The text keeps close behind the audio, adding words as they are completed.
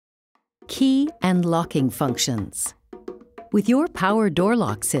Key and locking functions. With your power door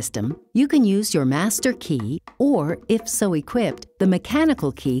lock system, you can use your master key or, if so equipped, the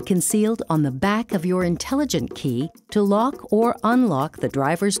mechanical key concealed on the back of your intelligent key to lock or unlock the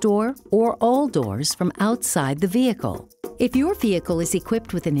driver's door or all doors from outside the vehicle. If your vehicle is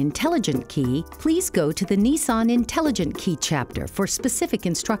equipped with an intelligent key, please go to the NISSAN Intelligent Key chapter for specific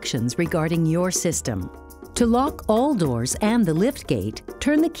instructions regarding your system. To lock all doors and the liftgate,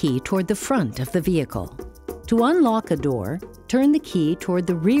 turn the key toward the front of the vehicle. To unlock a door, turn the key toward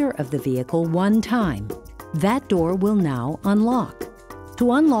the rear of the vehicle one time. That door will now unlock.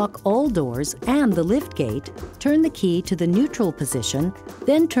 To unlock all doors and the liftgate, turn the key to the neutral position,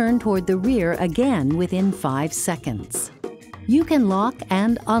 then turn toward the rear again within 5 seconds. You can lock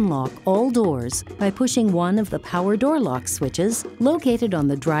and unlock all doors by pushing one of the power door lock switches located on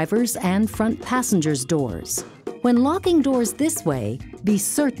the driver's and front passenger's doors. When locking doors this way, be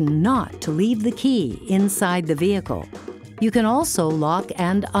certain not to leave the key inside the vehicle. You can also lock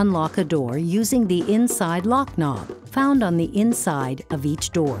and unlock a door using the inside lock knob found on the inside of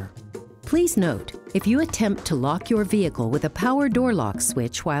each door. Please note, if you attempt to lock your vehicle with a power door lock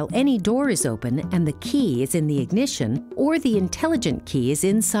switch while any door is open and the key is in the ignition or the intelligent key is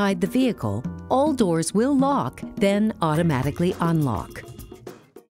inside the vehicle, all doors will lock, then automatically unlock.